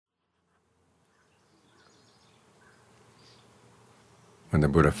When the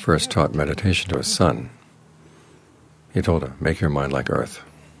Buddha first taught meditation to his son, he told him, make your mind like earth.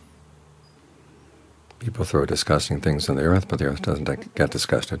 People throw disgusting things on the earth, but the earth doesn't get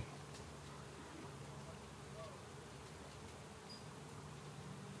disgusted.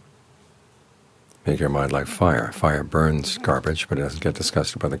 Make your mind like fire. Fire burns garbage, but it doesn't get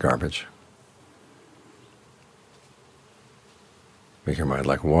disgusted by the garbage. Make your mind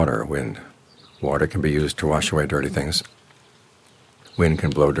like water or wind. Water can be used to wash away dirty things. Wind can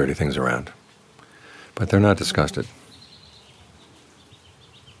blow dirty things around. But they're not disgusted.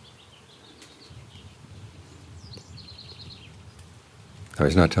 Now,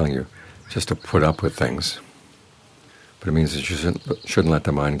 he's not telling you just to put up with things, but it means that you shouldn't let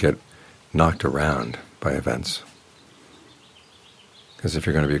the mind get knocked around by events. Because if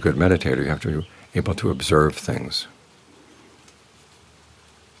you're going to be a good meditator, you have to be able to observe things.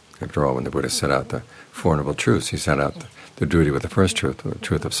 After all, when the Buddha set out the Four Noble Truths, he set out the duty with the first truth. The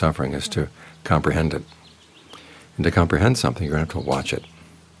truth of suffering is to comprehend it. And to comprehend something, you're going to have to watch it,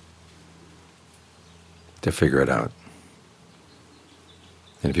 to figure it out.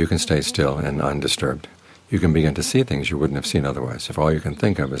 And if you can stay still and undisturbed, you can begin to see things you wouldn't have seen otherwise. If all you can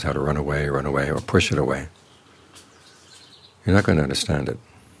think of is how to run away, or push it away, you're not going to understand it.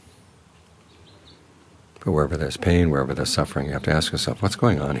 But wherever there's pain, wherever there's suffering, you have to ask yourself, what's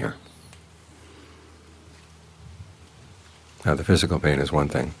going on here? Now, the physical pain is one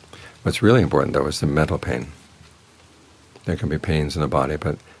thing. What's really important, though, is the mental pain. There can be pains in the body,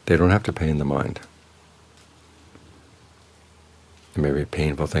 but they don't have to pain the mind. There may be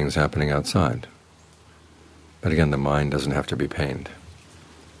painful things happening outside. But again, the mind doesn't have to be pained.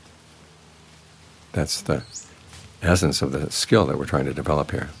 That's the essence of the skill that we're trying to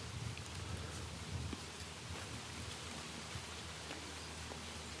develop here.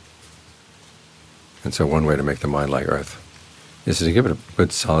 And so one way to make the mind like earth is to give it a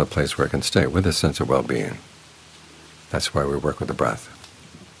good solid place where it can stay with a sense of well-being. That's why we work with the breath,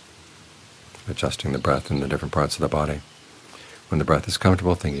 adjusting the breath in the different parts of the body. When the breath is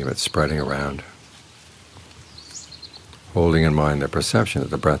comfortable, thinking of it spreading around, holding in mind the perception that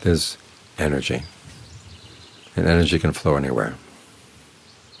the breath is energy, and energy can flow anywhere.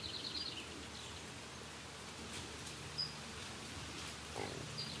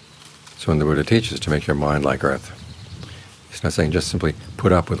 So when the Buddha teaches to make your mind like earth, he's not saying just simply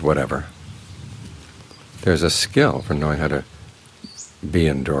put up with whatever. There's a skill for knowing how to be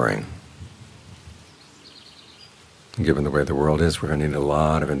enduring. Given the way the world is, we're going to need a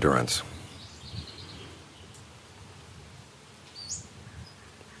lot of endurance.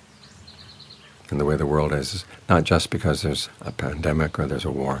 And the way the world is not just because there's a pandemic or there's a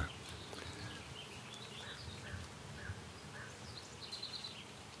war.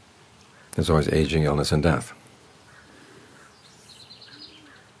 There's always aging, illness, and death.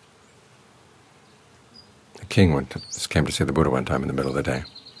 A king came to see the Buddha one time in the middle of the day.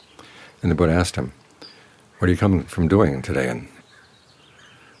 And the Buddha asked him, what are you coming from doing today? And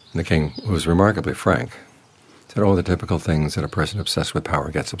the king, who was remarkably frank, said all the typical things that a person obsessed with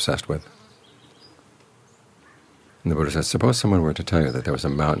power gets obsessed with. And the Buddha said, suppose someone were to tell you that there was a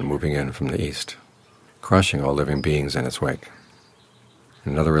mountain moving in from the east, crushing all living beings in its wake.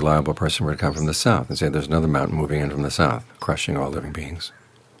 And another reliable person were to come from the south and say there's another mountain moving in from the south, crushing all living beings,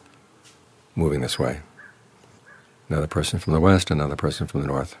 moving this way. Another person from the west, another person from the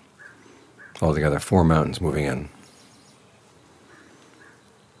north. Altogether 4 mountains moving in.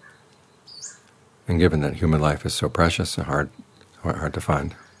 And given that human life is so precious and hard to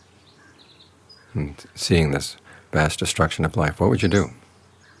find, and seeing this vast destruction of life, what would you do?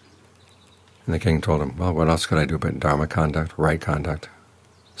 And the king told him, well, what else could I do but Dharma conduct, right conduct,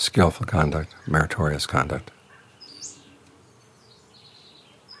 skillful conduct, meritorious conduct?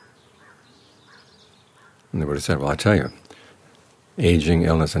 And the Buddha said, well, I tell you, aging,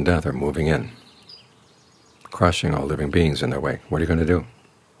 illness, and death are moving in, crushing all living beings in their wake. What are you going to do?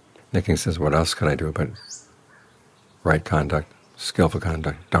 The king says, what else could I do but right conduct, skillful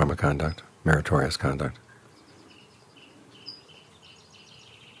conduct, Dharma conduct, meritorious conduct?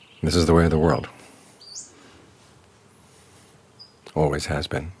 This is the way of the world. Always has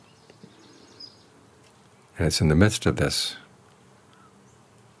been. And it's in the midst of this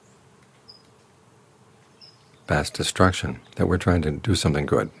vast destruction that we're trying to do something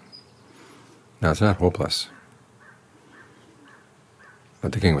good. Now, it's not hopeless.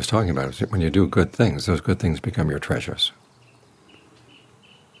 What the king was talking about is that when you do good things, those good things become your treasures.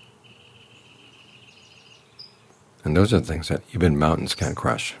 And those are the things that even mountains can't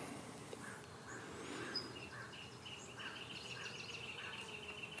crush.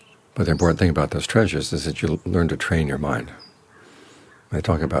 But the important thing about those treasures is that you learn to train your mind. When they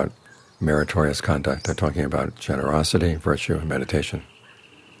talk about meritorious conduct, they're talking about generosity, virtue, and meditation.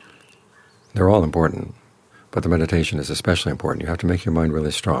 They're all important, but the meditation is especially important. You have to make your mind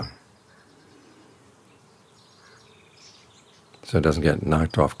really strong, so it doesn't get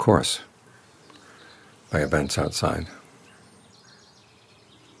knocked off course by events outside.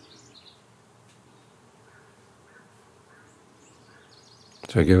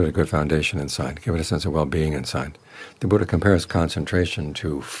 So give it a good foundation inside. Give it a sense of well-being inside. The Buddha compares concentration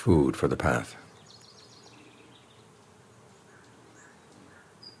to food for the path.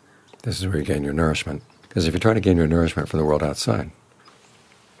 This is where you gain your nourishment. Because if you try to gain your nourishment from the world outside,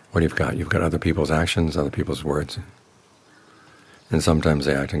 what you've got? You've got other people's actions, other people's words. And sometimes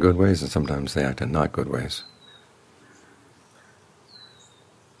they act in good ways, and sometimes they act in not good ways.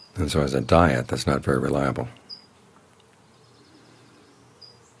 And so as a diet, that's not very reliable.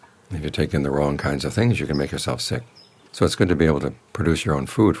 If you take in the wrong kinds of things, you can make yourself sick. So it's good to be able to produce your own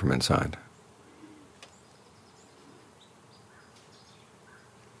food from inside.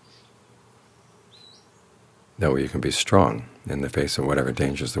 That way you can be strong in the face of whatever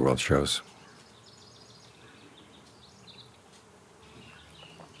dangers the world shows.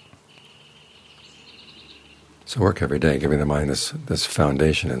 So work every day, giving the mind this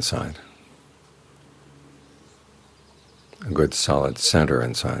foundation inside, a good solid center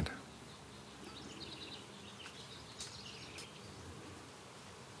inside.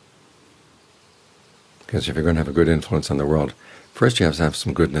 Because if you're going to have a good influence on the world, first you have to have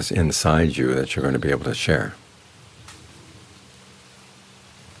some goodness inside you that you're going to be able to share.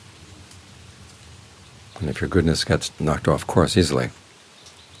 And if your goodness gets knocked off course easily,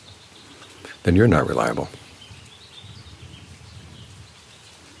 then you're not reliable.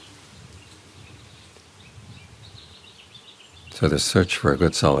 So the search for a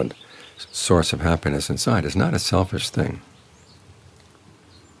good solid source of happiness inside is not a selfish thing.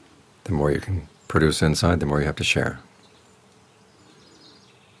 The more you can produce inside, the more you have to share.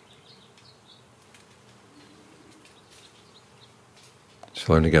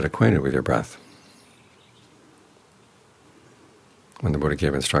 So learn to get acquainted with your breath. When the Buddha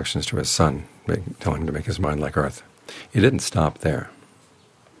gave instructions to his son, telling him to make his mind like earth, he didn't stop there.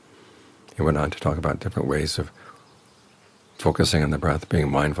 He went on to talk about different ways of focusing on the breath, being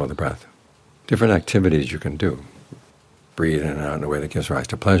mindful of the breath. Different activities you can do. Breathe in and out in a way that gives rise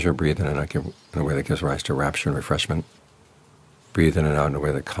to pleasure. Breathe in and out in a way that gives rise to rapture and refreshment. Breathe in and out in a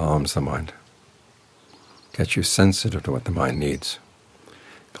way that calms the mind. Gets you sensitive to what the mind needs.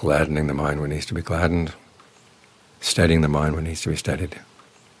 Gladdening the mind when it needs to be gladdened. Steadying the mind when it needs to be steadied.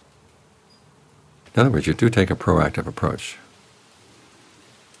 In other words, you do take a proactive approach.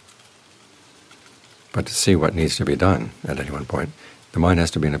 But to see what needs to be done at any one point, the mind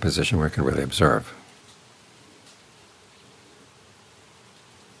has to be in a position where it can really observe.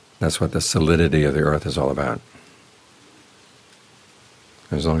 That's what the solidity of the earth is all about.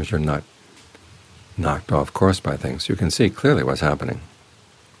 As long as you're not knocked off course by things, you can see clearly what's happening.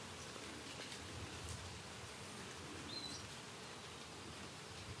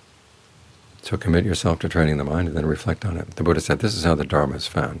 So commit yourself to training the mind and then reflect on it. The Buddha said this is how the Dharma is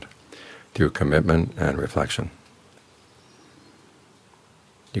found, through commitment and reflection.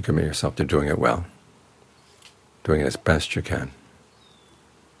 You commit yourself to doing it well, doing it as best you can.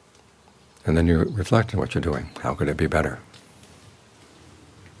 And then you reflect on what you're doing. How could it be better?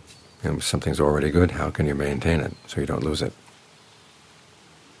 If something's already good, how can you maintain it so you don't lose it?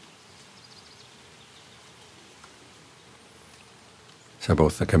 So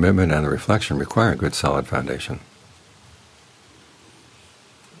both the commitment and the reflection require a good solid foundation.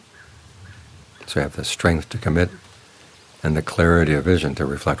 So you have the strength to commit and the clarity of vision to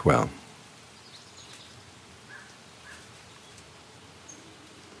reflect well.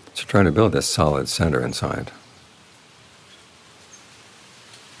 So try to build this solid center inside.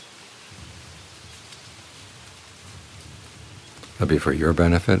 It'll be for your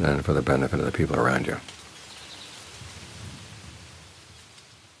benefit and for the benefit of the people around you.